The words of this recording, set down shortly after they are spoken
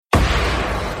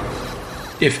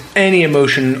if any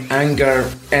emotion, anger,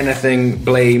 anything,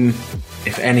 blame,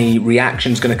 if any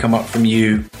reaction's going to come up from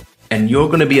you, and you're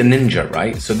going to be a ninja,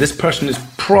 right? So this person is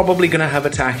probably going to have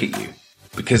attack at you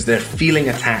because they're feeling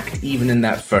attacked even in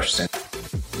that first sentence.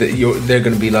 They're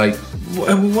going to be like,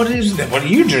 what are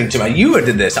you doing to me? You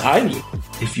did this.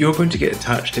 If you're going to get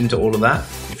attached into all of that,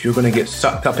 if you're going to get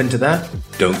sucked up into that,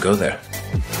 don't go there.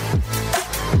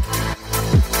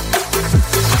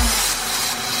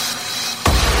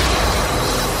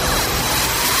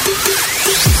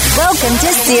 Welcome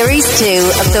to Series 2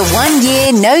 of the 1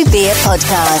 Year No Beer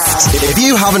podcast. If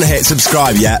you haven't hit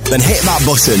subscribe yet, then hit that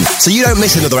button so you don't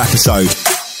miss another episode.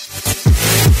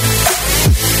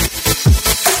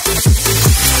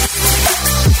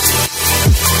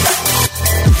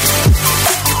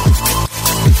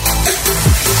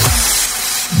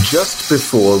 Just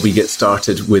before we get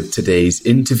started with today's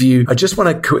interview, I just want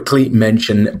to quickly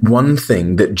mention one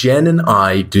thing that Jen and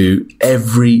I do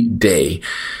every day.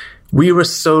 We were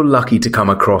so lucky to come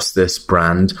across this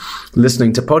brand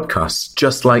listening to podcasts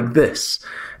just like this.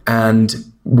 And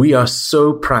we are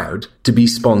so proud to be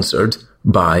sponsored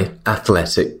by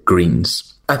Athletic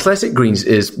Greens. Athletic Greens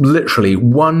is literally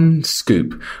one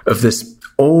scoop of this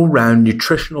all-round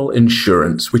nutritional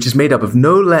insurance, which is made up of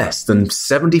no less than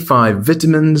 75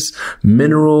 vitamins,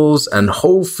 minerals, and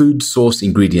whole food source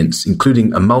ingredients,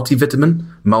 including a multivitamin,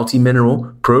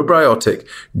 multi-mineral, probiotic,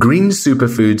 green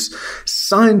superfoods,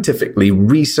 scientifically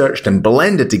researched and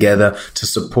blended together to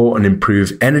support and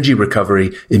improve energy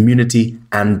recovery, immunity,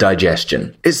 and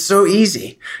digestion. It's so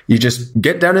easy. You just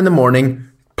get down in the morning,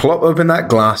 plop open that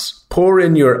glass, pour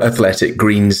in your Athletic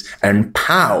Greens, and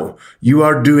pow, you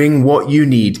are doing what you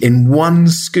need in one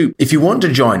scoop. If you want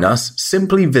to join us,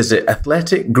 simply visit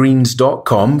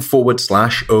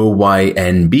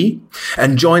athleticgreens.com/OYNB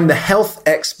and join the health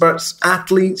experts,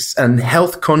 athletes, and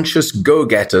health conscious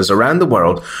go-getters around the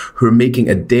world who are making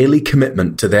a daily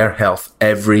commitment to their health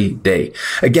every day.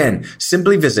 Again,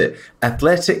 simply visit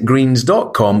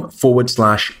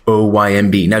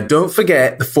athleticgreens.com/OYNB. Now, don't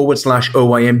forget the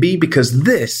 /OYNB because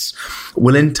this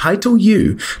will entitle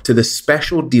you to the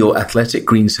special deal Athletic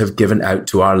Greens have given out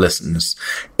to our listeners.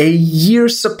 A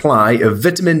year's supply of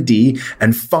vitamin D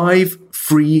and 5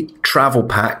 free travel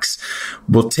packs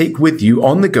will take with you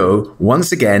on the go.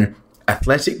 Once again,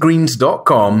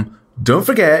 athleticgreens.com. Don't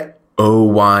forget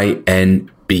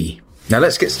OYNB. Now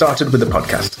let's get started with the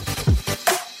podcast.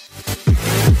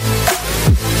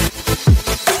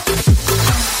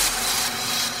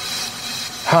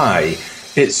 Hi.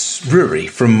 It's Rory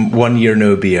from 1 Year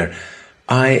No Beer.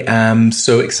 I am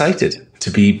so excited to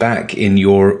be back in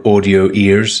your audio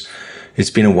ears. It's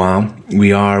been a while.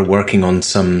 We are working on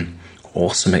some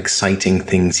awesome, exciting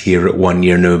things here at 1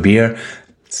 Year No Beer.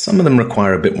 Some of them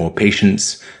require a bit more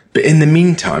patience. But in the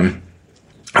meantime,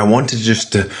 I wanted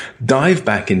just to dive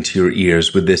back into your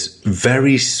ears with this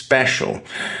very special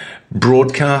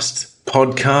broadcast,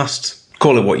 podcast,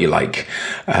 call it what you like,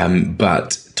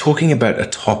 but talking about a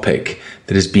topic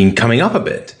that has been coming up a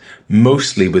bit,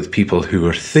 mostly with people who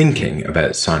are thinking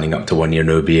about signing up to 1 Year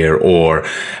No Beer or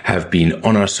have been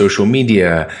on our social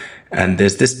media. And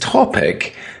there's this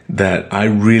topic that I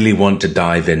really want to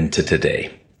dive into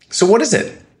today. So what is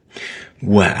it?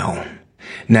 Well,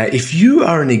 now, if you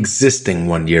are an existing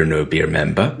 1 Year No Beer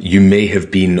member, you may have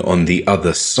been on the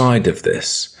other side of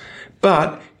this.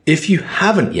 But if you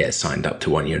haven't yet signed up to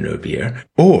 1 Year No Beer,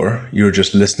 or you're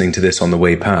just listening to this on the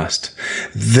way past,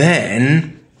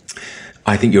 then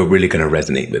I think you're really going to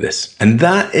resonate with this. And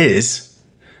that is,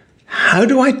 how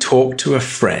do I talk to a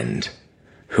friend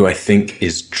who I think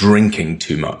is drinking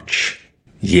too much?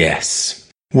 Yes.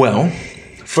 Well,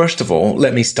 first of all,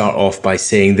 let me start off by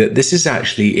saying that this is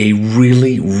actually a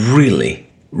really, really,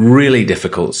 really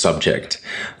difficult subject.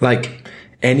 Like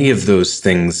any of those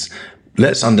things,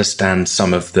 let's understand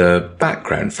some of the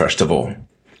background first of all.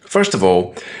 First of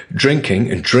all,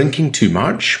 drinking and drinking too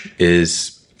much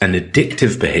is an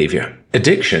addictive behavior.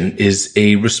 Addiction is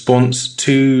a response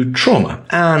to trauma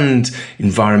and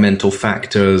environmental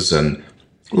factors and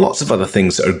lots of other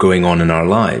things that are going on in our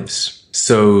lives.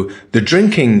 So the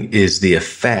drinking is the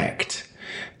effect.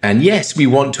 And yes, we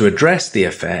want to address the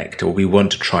effect, or we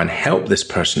want to try and help this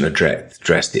person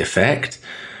address the effect.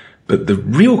 But the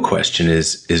real question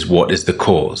is what is the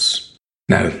cause?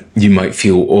 Now, you might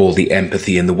feel all the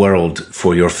empathy in the world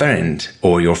for your friend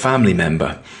or your family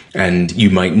member, and you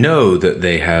might know that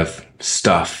they have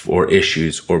stuff or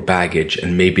issues or baggage,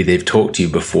 and maybe they've talked to you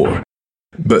before.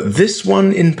 But this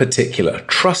one in particular,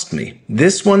 trust me,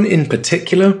 this one in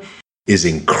particular is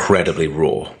incredibly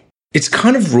raw. It's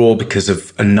kind of raw because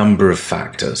of a number of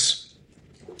factors.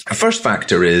 First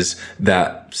factor is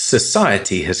that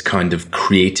society has kind of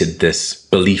created this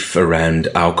belief around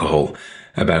alcohol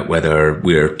about whether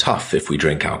we're tough if we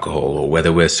drink alcohol, or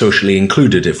whether we're socially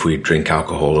included if we drink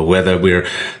alcohol, or whether we're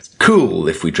cool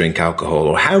if we drink alcohol,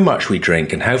 or how much we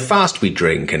drink and how fast we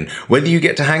drink, and whether you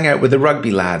get to hang out with the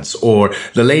rugby lads or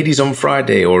the ladies on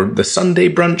Friday or the Sunday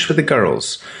brunch with the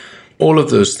girls. All of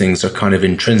those things are kind of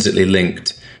intrinsically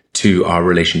linked to our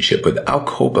relationship with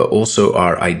alcohol, but also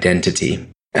our identity.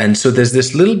 And so there's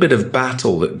this little bit of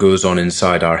battle that goes on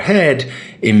inside our head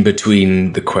in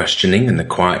between the questioning and the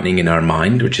quietening in our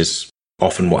mind, which is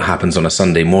often what happens on a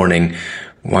Sunday morning.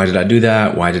 Why did I do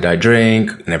that? Why did I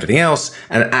drink? And everything else.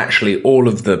 And actually all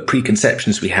of the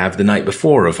preconceptions we have the night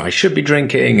before of I should be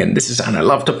drinking, and I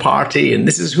love to party, and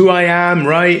this is who I am,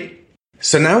 right?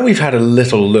 So now we've had a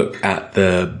little look at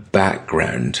the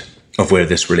background of where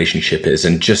this relationship is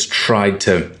and just tried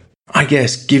to, I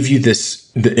guess, give you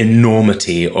the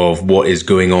enormity of what is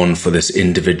going on for this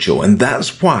individual. And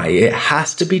that's why it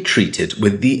has to be treated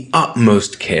with the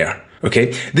utmost care.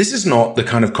 Okay, this is not the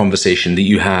kind of conversation that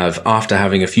you have after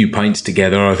having a few pints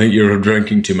together. I think you're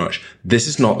drinking too much. This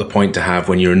is not the point to have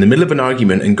when you're in the middle of an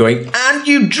argument and going, and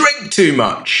you drink too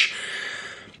much.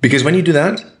 Because when you do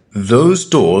that, those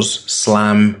doors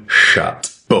slam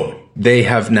shut. Boom.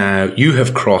 You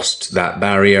have crossed that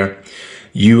barrier.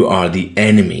 You are the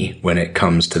enemy when it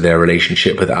comes to their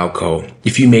relationship with alcohol.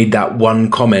 If you made that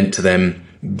one comment to them,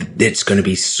 it's going to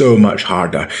be so much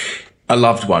harder. A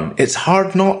loved one, it's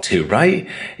hard not to, right?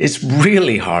 It's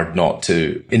really hard not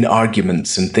to, in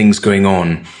arguments and things going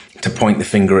on, to point the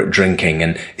finger at drinking.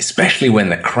 And especially when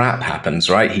the crap happens,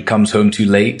 right? He comes home too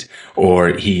late, or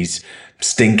he's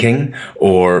stinking,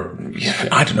 or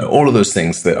I don't know, all of those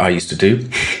things that I used to do.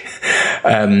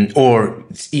 Or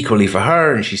it's equally for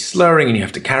her, and she's slurring and you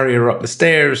have to carry her up the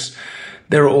stairs.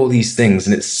 There are all these things,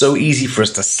 and it's so easy for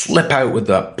us to slip out with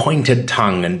a pointed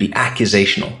tongue and be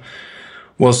accusational.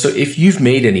 Well, so if you've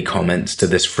made any comments to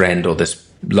this friend or this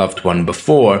loved one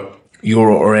before,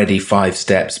 you're already 5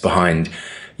 steps behind.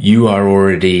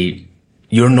 You're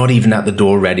not even at the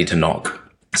door ready to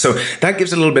knock. So that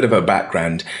gives a little bit of a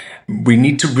background. We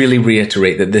need to really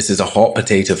reiterate that this is a hot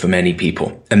potato for many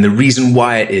people. And the reason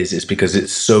why it is because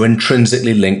it's so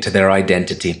intrinsically linked to their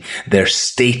identity, their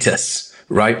status,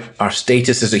 right? Our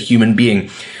status as a human being.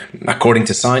 According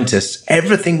to scientists,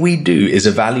 everything we do is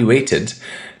evaluated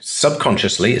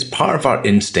subconsciously as part of our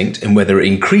instinct and whether it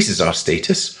increases our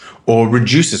status or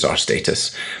reduces our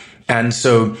status. And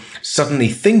so suddenly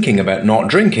thinking about not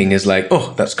drinking is like,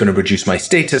 oh, that's going to reduce my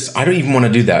status. I don't even want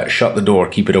to do that. Shut the door,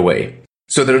 keep it away.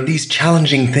 So there are these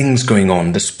challenging things going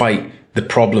on despite the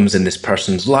problems in this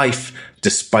person's life,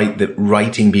 despite the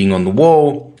writing being on the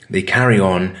wall. They carry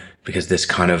on because this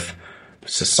kind of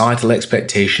societal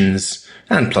expectations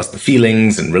and plus the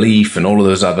feelings and relief and all of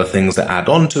those other things that add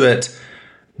on to it.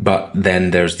 But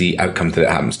then there's the outcome that it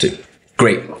happens to.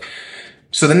 Great.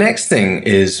 So the next thing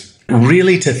is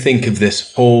really to think of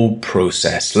this whole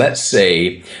process. Let's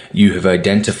say you have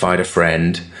identified a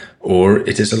friend or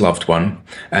it is a loved one.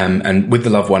 And with the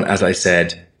loved one, as I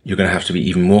said, you're going to have to be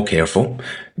even more careful.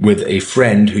 With a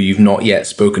friend who you've not yet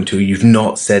spoken to, you've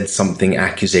not said something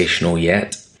accusational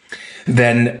yet,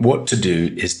 then what to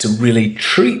do is to really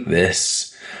treat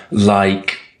this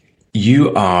like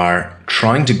you are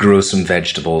trying to grow some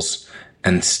vegetables,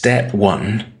 and step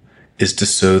 1 is to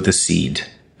sow the seed.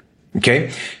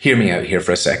 Okay? Hear me out here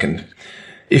for a second.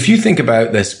 If you think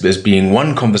about this as being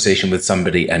one conversation with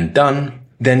somebody and done,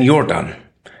 then you're done.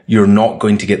 You're not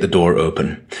going to get the door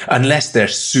open unless they're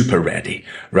super ready,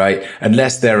 right?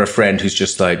 Unless they're a friend who's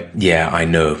just like, yeah, I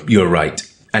know, you're right.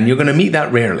 And you're going to meet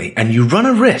that rarely. And you run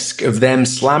a risk of them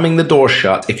slamming the door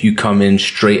shut if you come in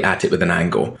straight at it with an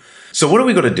angle. So what are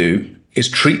we going to do is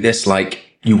treat this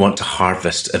like you want to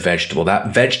harvest a vegetable.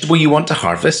 That vegetable you want to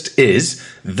harvest is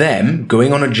them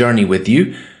going on a journey with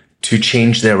you to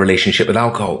change their relationship with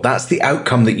alcohol. That's the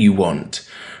outcome that you want,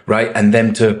 right? And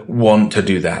them to want to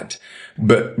do that.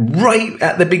 But right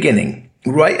at the beginning,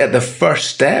 right at the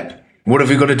first step, what have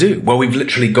we got to do? Well, we've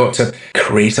literally got to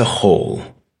create a hole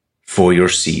for your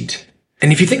seed.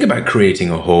 And if you think about creating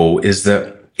a hole, is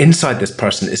that inside this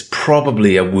person is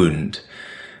probably a wound.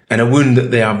 And a wound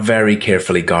that they are very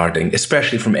carefully guarding,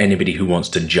 especially from anybody who wants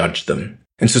to judge them.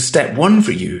 And so step 1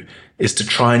 for you is to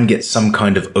try and get some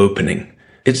kind of opening.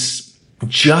 It's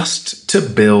just to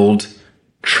build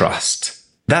trust.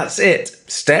 That's it.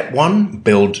 Step 1,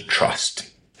 build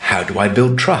trust. How do I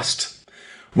build trust?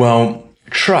 Well,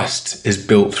 trust is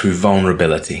built through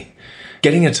vulnerability.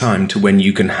 Getting a time to when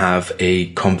you can have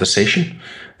a conversation.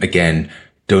 Again,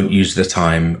 don't use the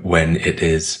time when it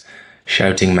is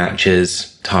shouting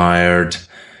matches, tired,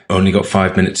 only got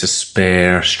 5 minutes to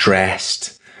spare,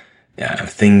 stressed,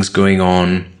 things going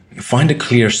on, find a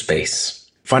clear space.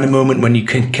 Find a moment when you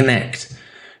can connect.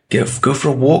 Go for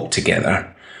a walk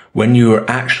together when you're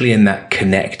actually in that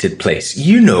connected place.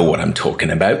 You know what I'm talking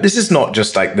about. This is not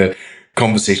just like the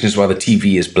conversations while the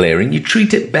TV is blaring. You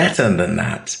treat it better than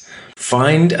that.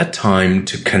 Find a time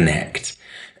to connect.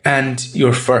 And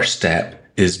your first step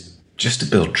is just to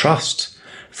build trust,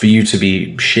 for you to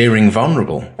be sharing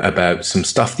vulnerable about some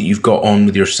stuff that you've got on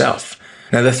with yourself.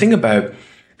 Now, the thing about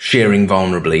sharing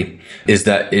vulnerably is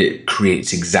that it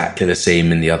creates exactly the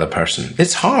same in the other person.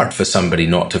 It's hard for somebody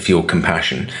not to feel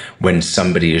compassion when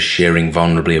somebody is sharing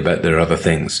vulnerably about their other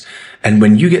things. And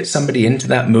when you get somebody into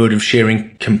that mode of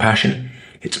sharing compassion,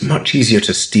 it's much easier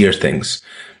to steer things.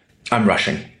 I'm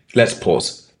rushing. Let's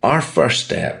pause. Our first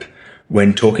step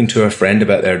when talking to a friend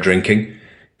about their drinking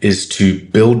is to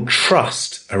build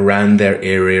trust around their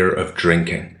area of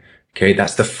drinking. Okay,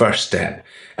 that's the first step.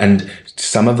 And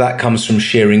some of that comes from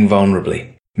sharing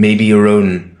vulnerably. Maybe your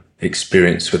own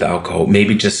experience with alcohol.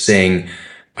 Maybe just saying,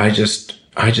 I just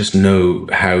know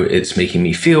how it's making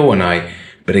me feel.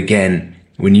 But again,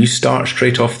 when you start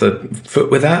straight off the foot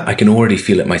with that, I can already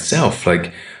feel it myself.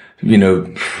 Like,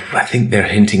 I think they're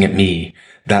hinting at me.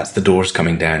 That's the doors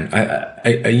coming down.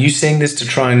 Are you saying this to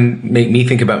try and make me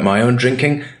think about my own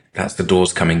drinking? That's the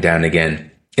doors coming down again.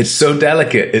 It's so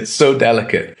delicate. It's so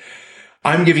delicate.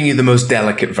 I'm giving you the most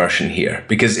delicate version here,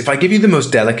 because if I give you the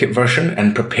most delicate version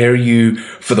and prepare you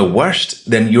for the worst,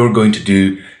 then you're going to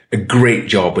do a great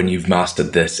job when you've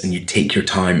mastered this and you take your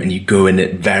time and you go in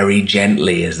it very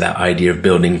gently, as that idea of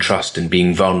building trust and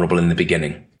being vulnerable in the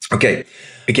beginning. Okay.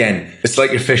 Again, it's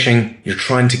like you're fishing. You're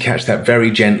trying to catch that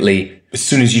very gently. As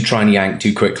soon as you try and yank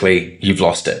too quickly, you've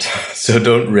lost it. So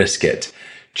don't risk it.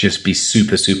 Just be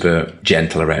super, super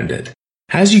gentle around it.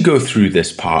 As you go through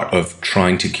this part of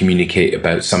trying to communicate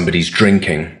about somebody's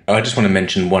drinking, I just want to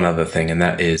mention one other thing, and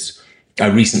that is, I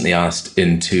recently asked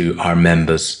into our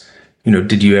members,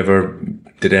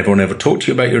 did everyone ever talk to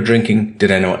you about your drinking? Did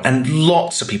anyone? And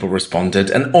lots of people responded,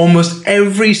 and almost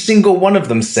every single one of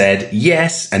them said,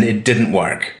 yes, and it didn't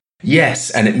work.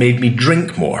 Yes, and it made me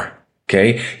drink more.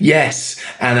 Okay. Yes.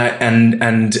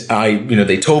 And I,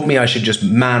 they told me I should just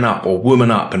man up or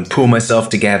woman up and pull myself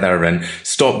together and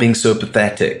stop being so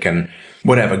pathetic and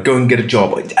whatever, go and get a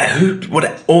job.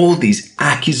 All these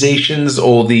accusations,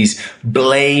 all these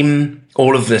blame,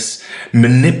 all of this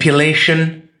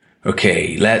manipulation.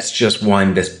 Okay. Let's just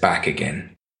wind this back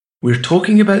again. We're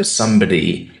talking about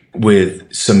somebody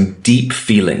with some deep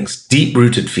feelings, deep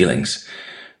rooted feelings.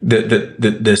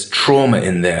 There's trauma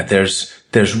in there.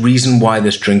 There's reason why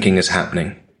this drinking is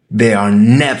happening. They are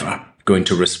never going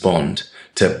to respond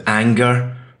to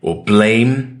anger or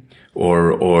blame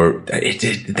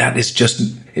that is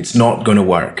just, it's not going to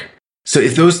work. So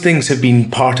if those things have been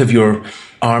part of your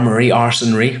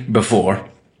arsenary before,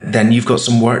 then you've got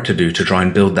some work to do to try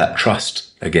and build that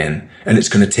trust again. And it's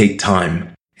going to take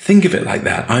time. Think of it like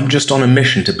that. I'm just on a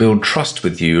mission to build trust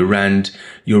with you around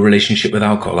your relationship with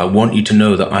alcohol. I want you to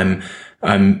know that I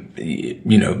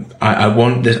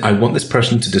want this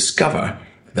person to discover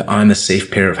that I'm a safe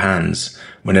pair of hands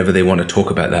whenever they want to talk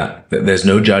about that there's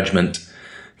no judgment,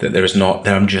 that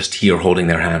I'm just here holding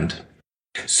their hand.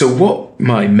 So what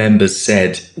my members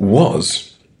said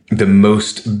was the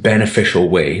most beneficial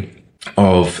way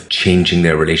of changing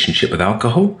their relationship with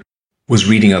alcohol was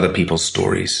reading other people's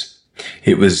stories.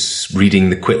 It was reading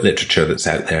the quit literature that's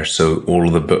out there. So all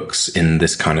of the books in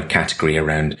this kind of category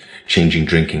around changing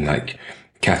drinking, like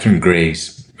Catherine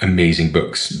Gray's amazing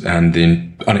books and The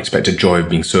Unexpected Joy of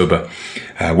Being Sober,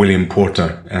 William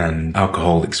Porter and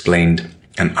Alcohol Explained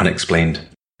and Unexplained,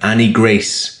 Annie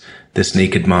Grace, This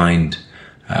Naked Mind,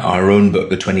 our own book,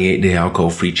 The 28-Day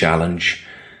Alcohol-Free Challenge.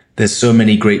 There's so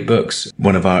many great books.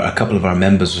 A couple of our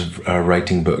members are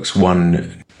writing books.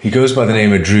 One, he goes by the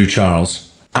name of Drew Charles.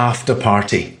 After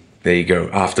Party. There you go.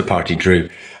 After Party Drew.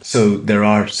 So there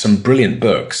are some brilliant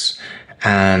books.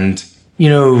 And,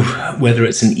 whether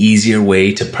it's an easier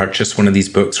way to purchase one of these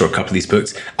books or a couple of these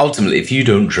books, ultimately, if you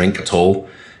don't drink at all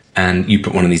and you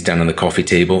put one of these down on the coffee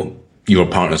table, your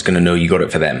partner's going to know you got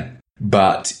it for them.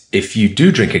 But if you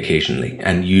do drink occasionally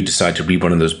and you decide to read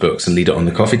one of those books and leave it on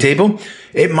the coffee table,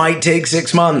 it might take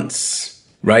 6 months,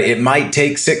 right? It might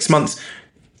take 6 months.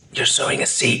 You're sowing a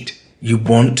seed. You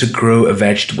want to grow a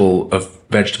vegetables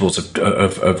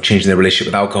of changing their relationship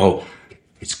with alcohol.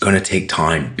 It's going to take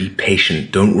time. Be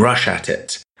patient. Don't rush at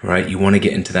it, right? You want to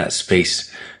get into that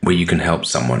space where you can help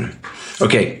someone.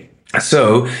 Okay.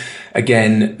 So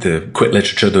again, the quit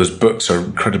literature, those books are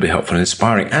incredibly helpful and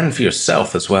inspiring, and for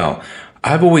yourself as well.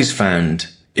 I've always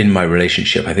found in my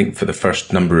relationship, I think for the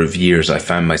first number of years, I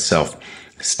found myself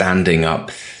standing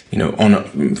up,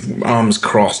 on arms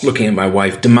crossed, looking at my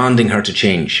wife, demanding her to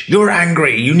change. You're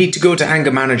angry. You need to go to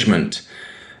anger management.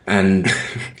 And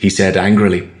he said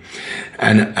angrily.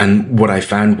 And what I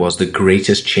found was the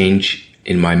greatest change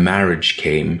in my marriage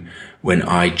came when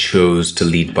I chose to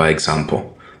lead by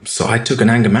example. So I took an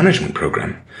anger management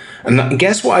program. And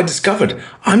guess what I discovered?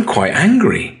 I'm quite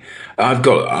angry. I've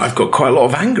got quite a lot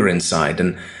of anger inside.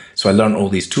 And so I learned all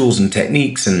these tools and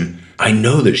techniques. And I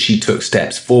know that she took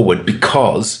steps forward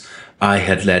because I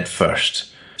had led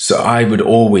first. So I would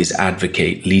always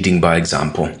advocate leading by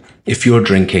example. If you're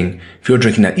drinking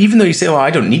that, even though you say, I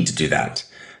don't need to do that,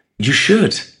 you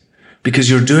should, because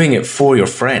you're doing it for your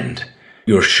friend.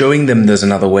 You're showing them there's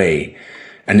another way.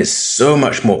 And it's so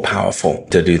much more powerful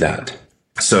to do that.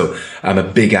 So I'm a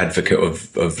big advocate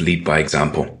of lead by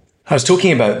example. I was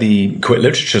talking about the quit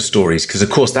literature stories because, of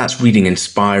course, that's reading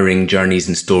inspiring journeys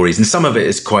and stories. And some of it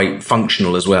is quite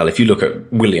functional as well. If you look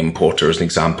at William Porter as an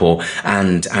example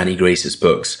and Annie Grace's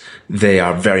books, they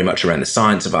are very much around the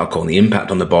science of alcohol and the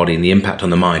impact on the body and the impact on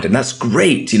the mind. And that's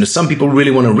great. Some people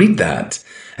really want to read that.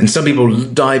 And some people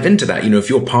dive into that. If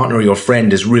your partner or your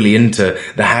friend is really into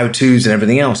the how-tos and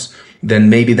everything else, then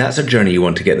maybe that's a journey you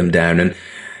want to get them down. And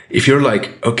if you're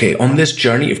like, okay, on this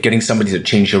journey of getting somebody to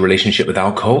change their relationship with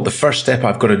alcohol, the first step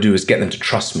I've got to do is get them to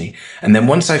trust me. And then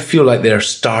once I feel like they're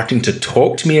starting to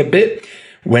talk to me a bit,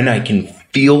 when I can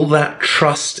feel that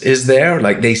trust is there,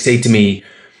 like they say to me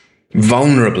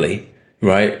vulnerably,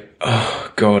 right?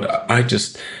 Oh God, I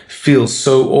just feel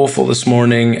so awful this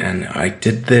morning and I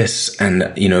did this and,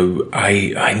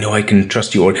 I know I can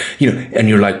trust you, or, and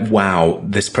you're like, wow,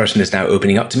 this person is now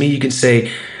opening up to me. You can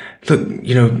say, look,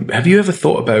 have you ever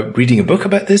thought about reading a book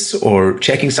about this or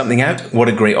checking something out? What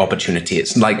a great opportunity.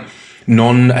 It's like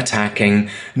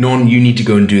non-attacking, you need to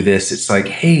go and do this. It's like,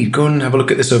 hey, go and have a look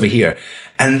at this over here.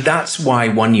 And that's why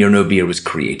 1 Year No Beer was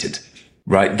created,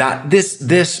 right? That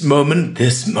this moment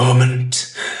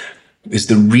is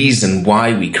the reason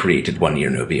why we created 1 Year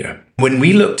No Beer. When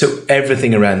we looked at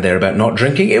everything around there about not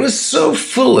drinking, it was so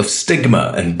full of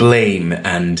stigma and blame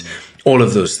and all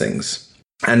of those things.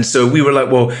 And so we were like,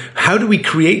 well, how do we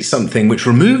create something which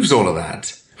removes all of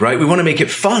that, right? We want to make it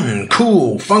fun,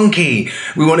 cool, funky.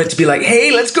 We want it to be like,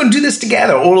 hey, let's go and do this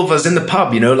together. All of us in the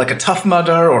pub, like a Tough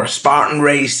Mudder or a Spartan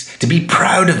race, to be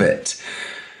proud of it.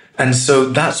 And so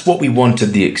that's what we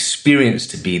wanted the experience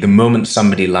to be the moment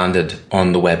somebody landed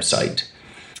on the website.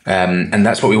 And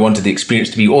that's what we wanted the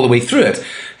experience to be all the way through it.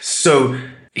 So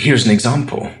here's an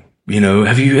example.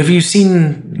 Have you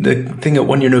seen the thing at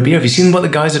 1 Year No Beer? Have you seen what the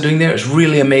guys are doing there? It's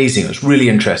really amazing. It's really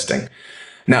interesting.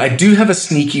 Now, I do have a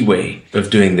sneaky way of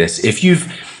doing this. If you've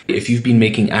been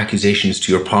making accusations to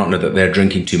your partner that they're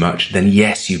drinking too much, then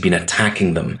yes, you've been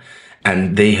attacking them.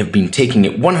 And they have been taking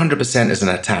it 100% as an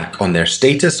attack on their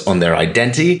status, on their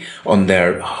identity, on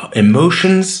their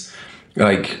emotions.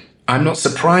 Like, I'm not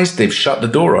surprised they've shut the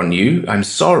door on you. I'm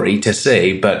sorry to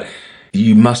say, but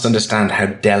you must understand how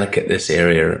delicate this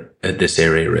area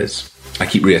is. I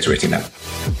keep reiterating that.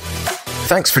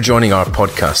 Thanks for joining our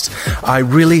podcast. I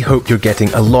really hope you're getting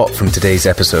a lot from today's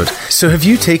episode. So have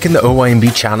you taken the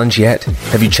OYMB challenge yet?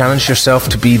 Have you challenged yourself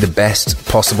to be the best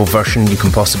possible version you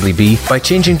can possibly be? By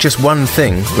changing just one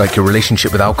thing, like your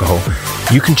relationship with alcohol,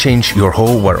 you can change your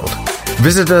whole world.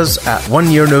 Visit us at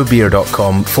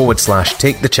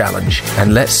oneyearnobeer.com/take the challenge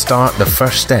and let's start the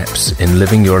first steps in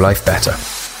living your life better.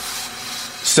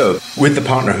 So with the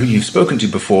partner who you've spoken to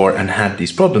before and had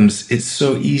these problems, it's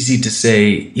so easy to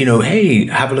say, hey,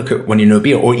 have a look at 1 Year No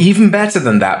Beer. Or even better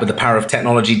than that, with the power of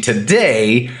technology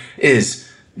today, is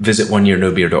visit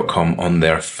oneyearnobeer.com on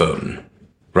their phone,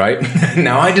 right?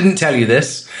 Now, I didn't tell you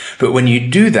this, but when you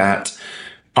do that,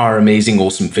 our amazing,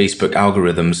 awesome Facebook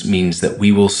algorithms means that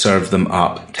we will serve them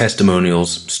up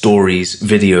testimonials, stories,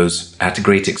 videos at a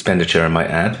great expenditure, I might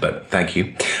add, but thank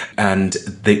you. And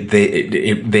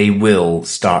they will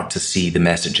start to see the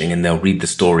messaging and they'll read the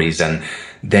stories. And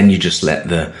then you just let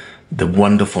the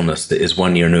wonderfulness that is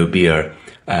 1 Year No Beer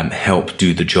help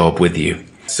do the job with you.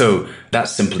 So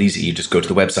that's simple, easy. You just go to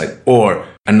the website. Or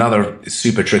another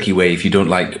super tricky way, if you don't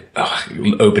like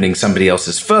opening somebody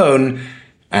else's phone,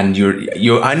 and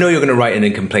I know you're going to write in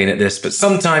and complain at this, but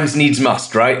sometimes needs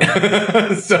must, right?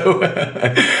 So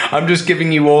I'm just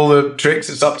giving you all the tricks.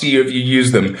 It's up to you if you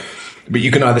use them. But you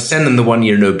can either send them the 1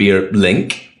 Year No Beer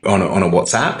link on a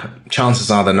WhatsApp. Chances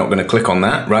are they're not going to click on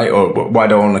that, right? Or why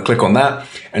do I want to click on that?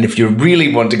 And if you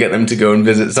really want to get them to go and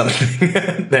visit something,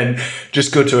 then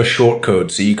just go to a short code.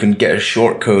 So you can get a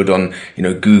short code on,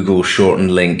 Google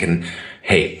shortened link. And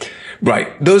hey,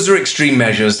 right, those are extreme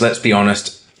measures. Let's be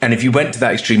honest. And if you went to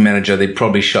that extreme manager, they'd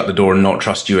probably shut the door and not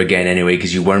trust you again anyway,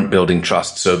 because you weren't building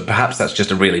trust. So perhaps that's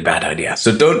just a really bad idea.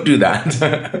 So don't do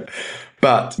that.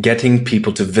 But getting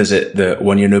people to visit the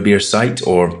One Year No Beer site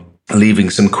or leaving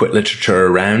some quit literature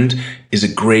around is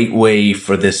a great way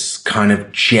for this kind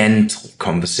of gentle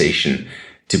conversation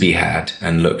to be had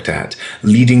and looked at.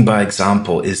 Leading by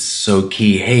example is so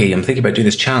key. Hey, I'm thinking about doing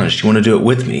this challenge. Do you want to do it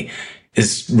with me?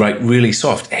 Is really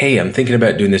soft. Hey, I'm thinking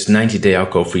about doing this 90-day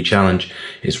alcohol-free challenge.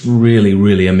 It's really,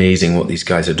 really amazing what these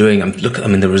guys are doing. Look at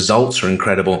them and the results are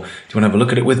incredible. Do you want to have a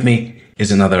look at it with me?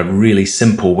 Is another really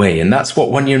simple way. And that's what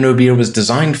One Year No Beer was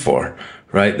designed for,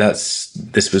 right?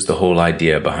 This was the whole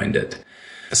idea behind it.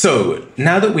 So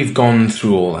now that we've gone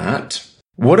through all that,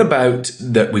 what about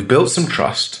that we've built some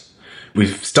trust?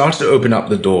 We've started to open up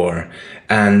the door,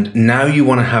 and now you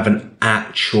want to have an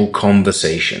actual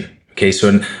conversation. Okay,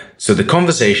 so the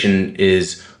conversation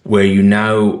is where you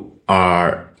now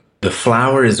are, the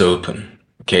flower is open.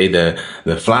 Okay,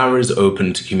 the flower is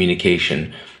open to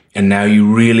communication, and now you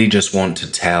really just want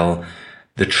to tell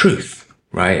the truth,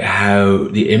 right? How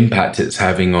the impact it's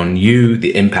having on you,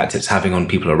 the impact it's having on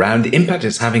people around, the impact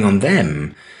it's having on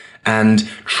them, and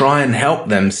try and help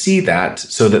them see that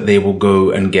so that they will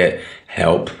go and get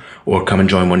help or come and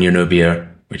join One Year No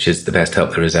Beer, which is the best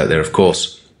help there is out there, of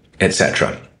course,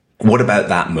 etc. What about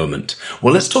that moment?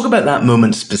 Well, let's talk about that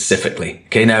moment specifically.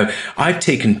 Okay, now I've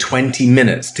taken 20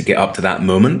 minutes to get up to that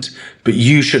moment, but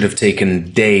you should have taken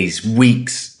days,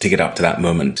 weeks to get up to that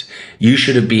moment. You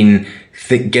should have been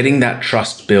getting that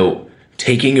trust built,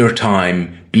 taking your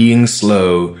time, being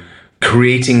slow,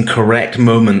 creating correct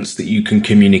moments that you can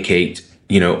communicate,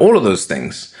 all of those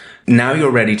things. Now you're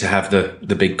ready to have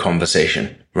the big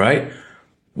conversation, right?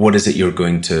 What is it you're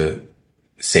going to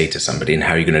say to somebody and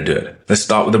how you're going to do it? Let's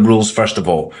start with the rules first of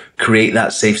all. Create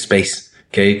that safe space,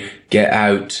 okay? Get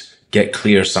out, get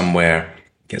clear somewhere,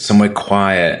 get somewhere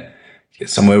quiet,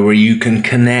 get somewhere where you can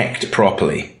connect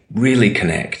properly, really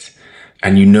connect,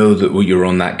 and you know that you're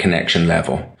on that connection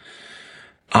level.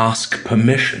 Ask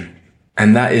permission.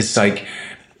 And that is like,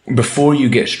 before you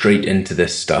get straight into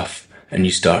this stuff and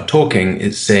you start talking,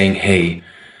 it's saying, hey,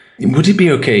 would it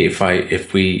be okay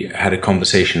if we had a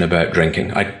conversation about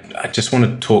drinking? I just want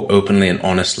to talk openly and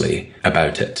honestly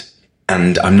about it.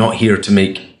 And I'm not here to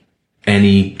make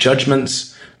any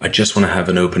judgments. I just want to have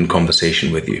an open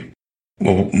conversation with you.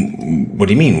 Well, what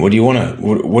do you mean? What do you want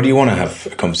to have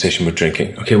a conversation with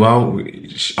drinking? Okay, well,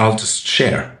 I'll just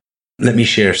share. Let me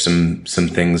share some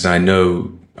things I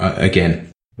know.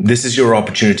 Again, this is your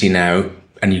opportunity now.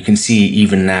 And you can see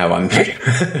even now I'm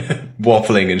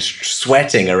waffling and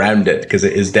sweating around it because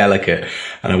it is delicate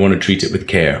and I want to treat it with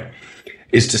care,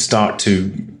 is to start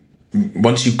to,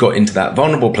 once you've got into that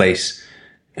vulnerable place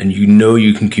and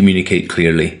you can communicate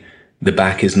clearly, the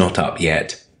back is not up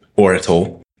yet or at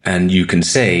all. And you can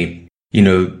say,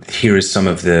 here is some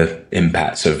of the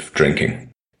impacts of drinking.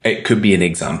 It could be an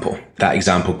example. That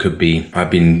example could be,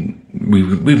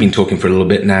 we've been talking for a little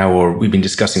bit now, or we've been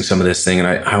discussing some of this thing, and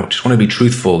I just want to be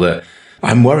truthful that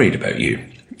I'm worried about you.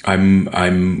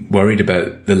 I'm worried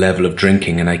about the level of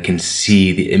drinking, and I can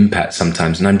see the impact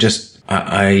sometimes. And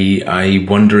I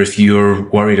wonder if you're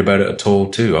worried about it at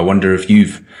all too. I wonder if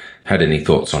you've had any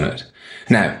thoughts on it.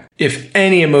 Now, if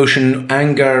any emotion,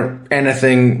 anger,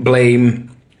 anything,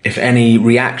 blame, if any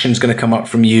reaction's going to come up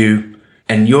from you,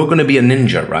 and you're going to be a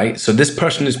ninja, right? So this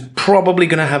person is probably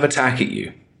going to have attack at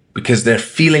you because they're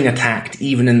feeling attacked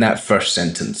even in that first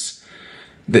sentence.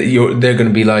 They're going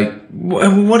to be like,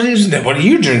 what is that? What are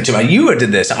you doing to me? You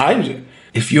did this.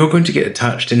 If you're going to get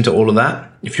attached into all of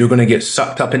that, if you're going to get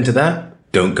sucked up into that,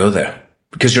 don't go there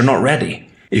because you're not ready.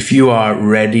 If you are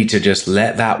ready to just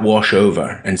let that wash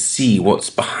over and see what's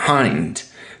behind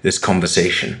this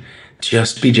conversation,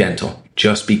 just be gentle,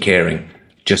 just be caring,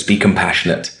 just be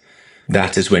compassionate.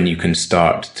 That is when you can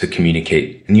start to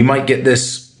communicate. And you might get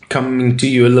this coming to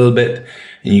you a little bit,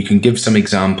 and you can give some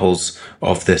examples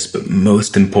of this. But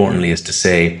most importantly is to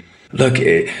say, look,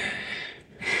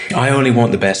 I only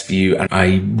want the best for you, and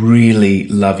I really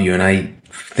love you, and I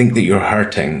think that you're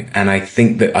hurting, and I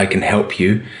think that I can help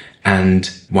you. And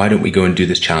why don't we go and do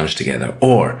this challenge together?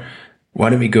 Or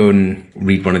why don't we go and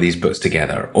read one of these books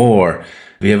together? Or have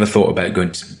you ever thought about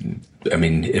going to,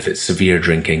 if it's severe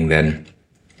drinking, then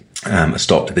a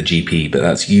stop to the GP, but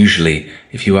that's usually,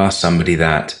 if you ask somebody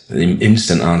that, the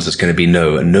instant answer is going to be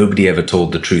no, and nobody ever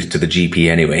told the truth to the GP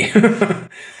anyway.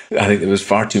 I think there was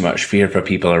far too much fear for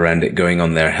people around it going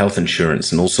on their health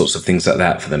insurance and all sorts of things like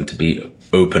that for them to be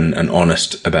open and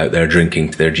honest about their drinking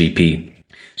to their GP.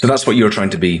 So that's what you're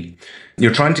trying to be.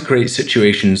 You're trying to create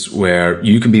situations where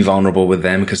you can be vulnerable with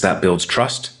them because that builds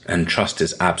trust, and trust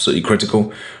is absolutely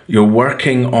critical. You're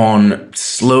working on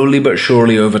slowly but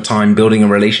surely over time building a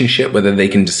relationship, whether they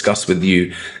can discuss with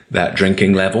you that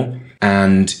drinking level,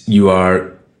 and you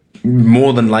are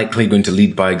more than likely going to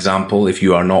lead by example if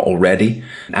you are not already.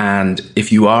 And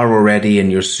if you are already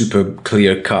and you're super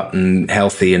clear cut and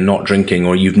healthy and not drinking,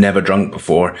 or you've never drunk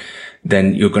before,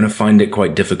 then you're going to find it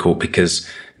quite difficult because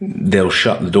they'll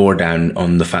shut the door down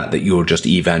on the fact that you're just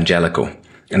evangelical.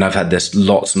 And I've had this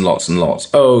lots and lots and lots.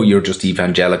 Oh, you're just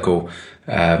evangelical,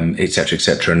 et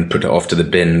cetera, and put it off to the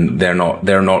bin. They're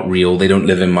not real. They don't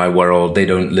live in my world. They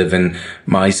don't live in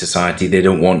my society. They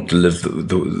don't want to live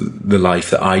the life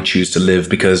that I choose to live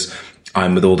because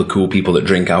I'm with all the cool people that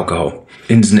drink alcohol.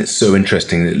 Isn't it so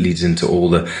interesting that it leads into all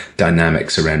the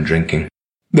dynamics around drinking?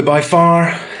 The by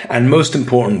far and most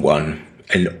important one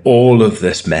in all of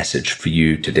this message for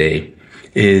you today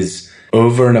is,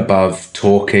 over and above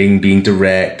talking, being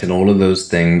direct and all of those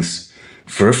things,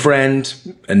 for a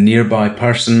friend, a nearby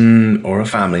person or a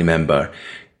family member,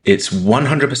 it's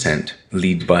 100%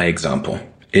 lead by example.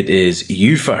 It is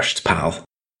you first, pal.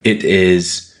 It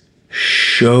is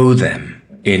show them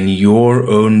in your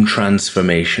own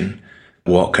transformation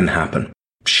what can happen.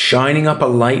 Shining up a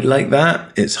light like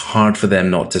that, it's hard for them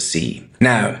not to see.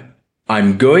 Now,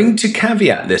 I'm going to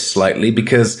caveat this slightly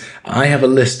because I have a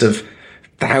list of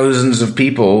thousands of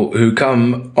people who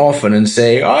come often and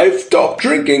say, I've stopped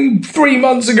drinking 3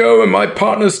 months ago and my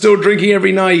partner's still drinking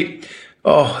every night.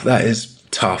 Oh, that is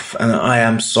tough. And I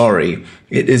am sorry.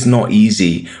 It is not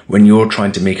easy when you're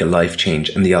trying to make a life change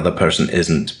and the other person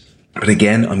isn't. But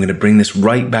again, I'm going to bring this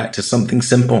right back to something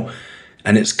simple,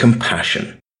 and it's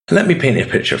compassion. Let me paint a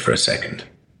picture for a second.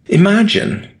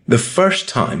 Imagine the first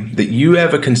time that you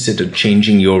ever considered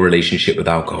changing your relationship with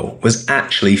alcohol was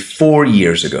actually 4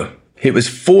 years ago. It was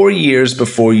 4 years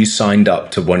before you signed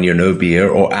up to 1 Year No Beer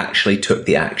or actually took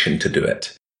the action to do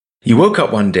it. You woke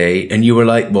up one day and you were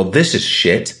like, well, this is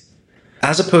shit.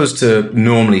 As opposed to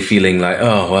normally feeling like,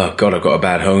 oh, well, God, I've got a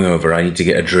bad hangover. I need to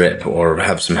get a drip or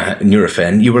have some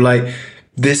Nurofen. You were like,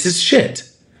 this is shit.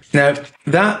 Now,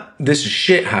 this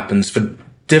shit happens for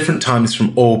different times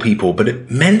from all people, but it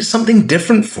meant something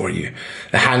different for you.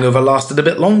 The hangover lasted a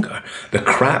bit longer. The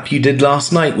crap you did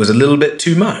last night was a little bit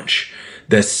too much.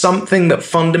 There's something that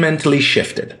fundamentally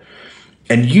shifted.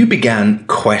 And you began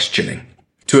questioning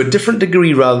to a different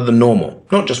degree rather than normal.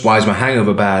 Not just, why is my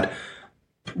hangover bad?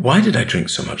 Why did I drink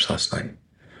so much last night?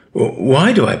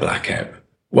 Why do I black out?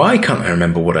 Why can't I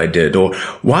remember what I did? Or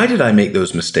why did I make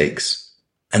those mistakes?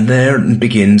 And there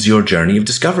begins your journey of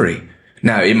discovery.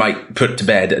 Now, it might put to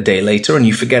bed a day later and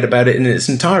you forget about it in its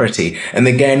entirety. And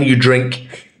again, you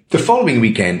drink the following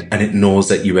weekend and it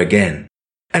gnaws at you again.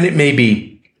 And it may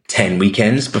be 10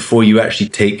 weekends before you actually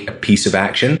take a piece of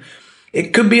action.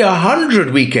 It could be 100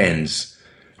 weekends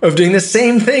of doing the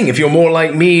same thing. If you're more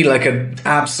like me, like an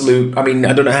absolute, I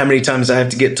don't know how many times I have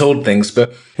to get told things,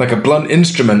 but like a blunt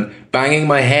instrument, banging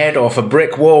my head off a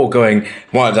brick wall going,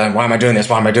 why am I doing this?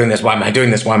 Why am I doing this? Why am I doing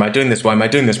this? Why am I doing this? Why am I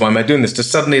doing this? Why am I doing this? To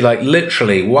suddenly, like,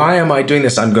 literally, why am I doing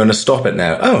this? I'm going to stop it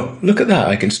now. Oh, look at that.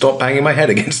 I can stop banging my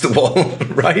head against the wall,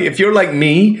 right? If you're like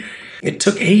me, it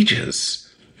took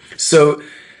ages. So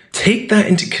take that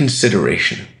into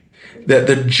consideration. That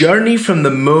the journey from the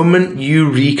moment you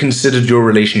reconsidered your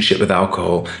relationship with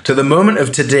alcohol to the moment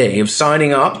of today of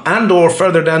signing up and or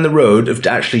further down the road of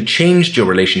actually changed your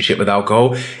relationship with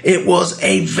alcohol, it was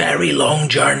a very long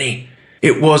journey.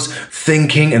 It was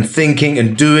thinking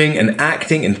and doing and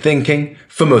acting and thinking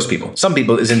for most people. Some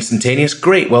people it's instantaneous.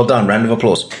 Great. Well done. Round of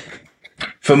applause.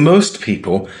 For most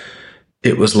people,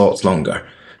 it was lots longer.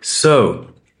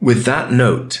 So with that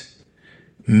note,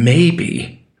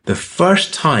 maybe the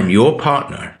first time your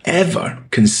partner ever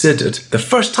considered, the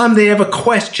first time they ever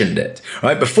questioned it,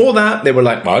 right? Before that, they were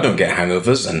like, well, I don't get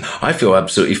hangovers and I feel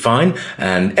absolutely fine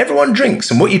and everyone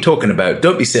drinks and what are you talking about?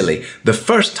 Don't be silly. The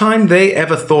first time they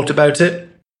ever thought about it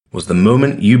was the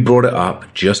moment you brought it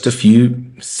up just a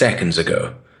few seconds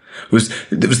ago. It was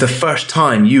the first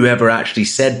time you ever actually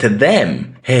said to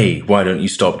them, hey, why don't you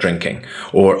stop drinking?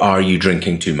 Or are you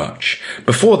drinking too much?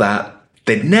 Before that,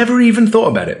 they'd never even thought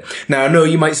about it. Now, I know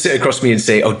you might sit across me and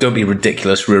say, oh, don't be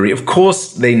ridiculous, Rory. Of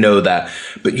course they know that.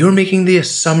 But you're making the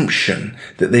assumption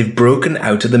that they've broken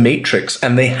out of the matrix,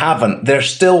 and they haven't. They're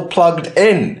still plugged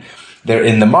in. They're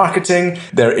in the marketing.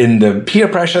 They're in the peer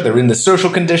pressure. They're in the social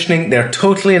conditioning. They're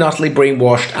totally and utterly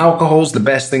brainwashed. Alcohol's the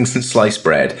best thing since sliced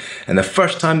bread. And the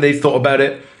first time they thought about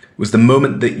it was the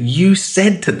moment that you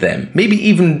said to them, maybe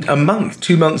even a month,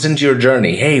 2 months into your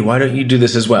journey, hey, why don't you do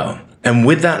this as well? And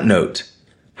with that note,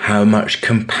 How much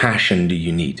compassion do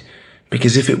you need?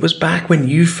 Because if it was back when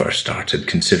you first started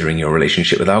considering your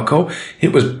relationship with alcohol,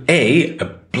 it was a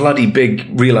bloody big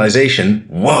realization.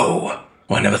 Whoa,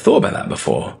 well, I never thought about that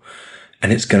before.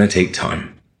 And it's going to take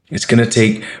time. It's going to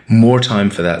take more time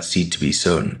for that seed to be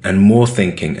sown, and more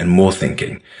thinking and more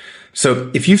thinking.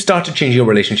 So if you've started changing your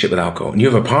relationship with alcohol and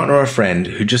you have a partner or a friend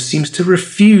who just seems to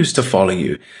refuse to follow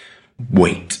you,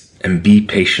 wait and be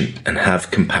patient and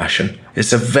have compassion.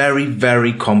 It's a very,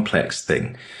 very complex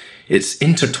thing. It's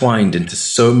intertwined into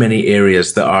so many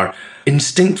areas that are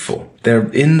instinctful.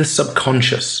 They're in the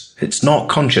subconscious. It's not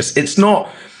conscious. It's not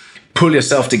pull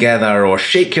yourself together or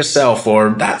shake yourself or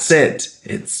that's it.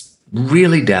 It's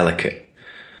really delicate.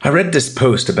 I read this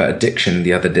post about addiction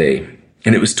the other day,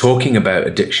 and it was talking about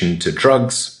addiction to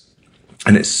drugs,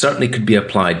 and it certainly could be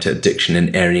applied to addiction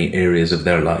in any areas of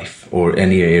their life or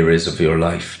any areas of your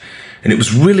life. And it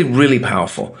was really, really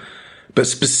powerful. But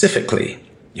specifically,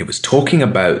 it was talking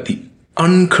about the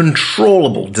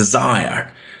uncontrollable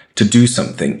desire to do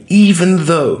something, even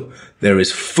though there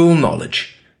is full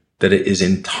knowledge that it is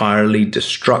entirely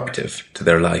destructive to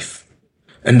their life.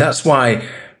 And that's why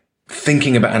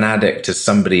thinking about an addict as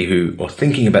somebody who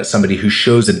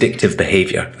shows addictive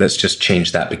behavior, let's just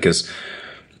change that, because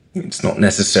it's not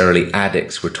necessarily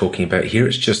addicts we're talking about here.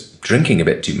 It's just drinking a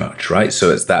bit too much, right? So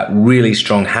it's that really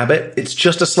strong habit. It's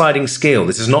just a sliding scale.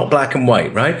 This is not black and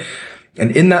white, right?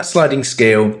 And in that sliding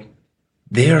scale,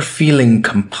 they are feeling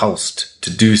compulsed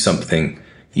to do something,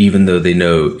 even though they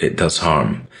know it does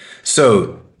harm.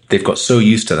 So they've got so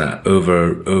used to that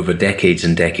over decades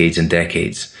and decades and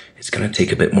decades. It's going to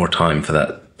take a bit more time for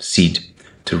that seed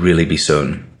to really be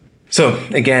sown. So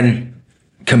again,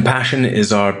 compassion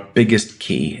is our biggest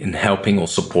key in helping or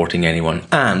supporting anyone,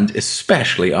 and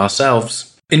especially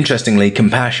ourselves. Interestingly,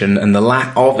 compassion and the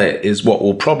lack of it is what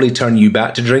will probably turn you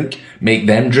back to drink, make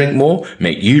them drink more,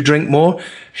 make you drink more.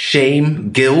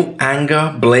 Shame, guilt,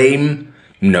 anger, blame.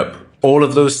 Nope. All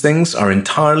of those things are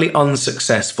entirely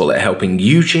unsuccessful at helping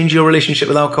you change your relationship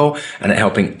with alcohol and at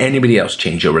helping anybody else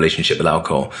change your relationship with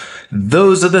alcohol.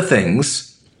 Those are the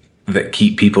things that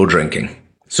keep people drinking.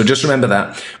 So just remember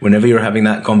that whenever you're having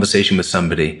that conversation with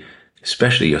somebody,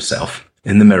 especially yourself,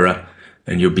 in the mirror,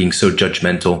 and you're being so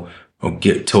judgmental or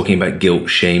talking about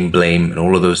guilt, shame, blame, and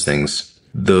all of those things,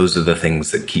 those are the things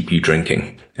that keep you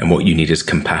drinking. And what you need is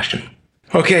compassion.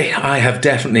 Okay, I have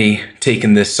definitely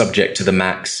taken this subject to the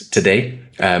max today.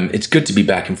 It's good to be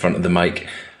back in front of the mic.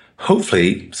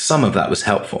 Hopefully some of that was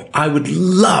helpful. I would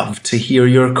love to hear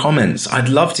your comments. I'd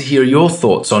love to hear your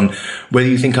thoughts on whether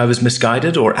you think I was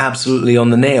misguided or absolutely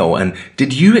on the nail. And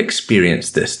did you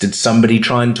experience this? Did somebody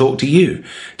try and talk to you?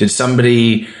 Did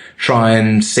somebody try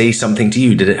and say something to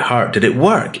you? Did it hurt? Did it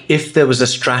work? If there was a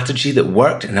strategy that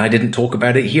worked and I didn't talk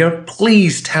about it here,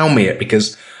 please tell me it,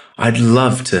 because I'd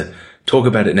love to talk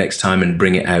about it next time and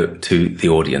bring it out to the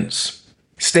audience.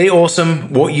 Stay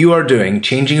awesome. What you are doing,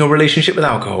 changing your relationship with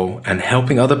alcohol and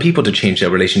helping other people to change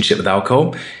their relationship with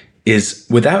alcohol, is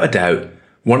without a doubt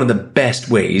one of the best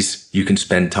ways you can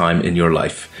spend time in your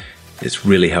life. It's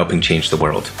really helping change the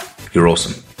world. You're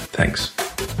awesome. Thanks.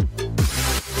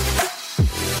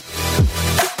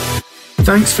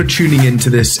 Thanks for tuning in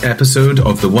to this episode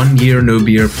of the 1 Year No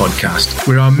Beer podcast,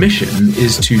 where our mission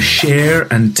is to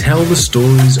share and tell the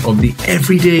stories of the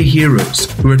everyday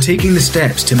heroes who are taking the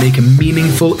steps to make a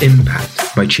meaningful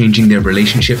impact by changing their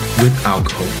relationship with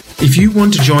alcohol. If you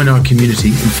want to join our community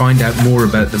and find out more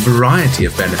about the variety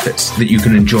of benefits that you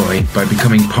can enjoy by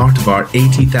becoming part of our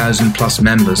 80,000 plus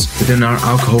members within our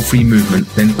alcohol-free movement,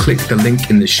 then click the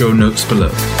link in the show notes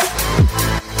below.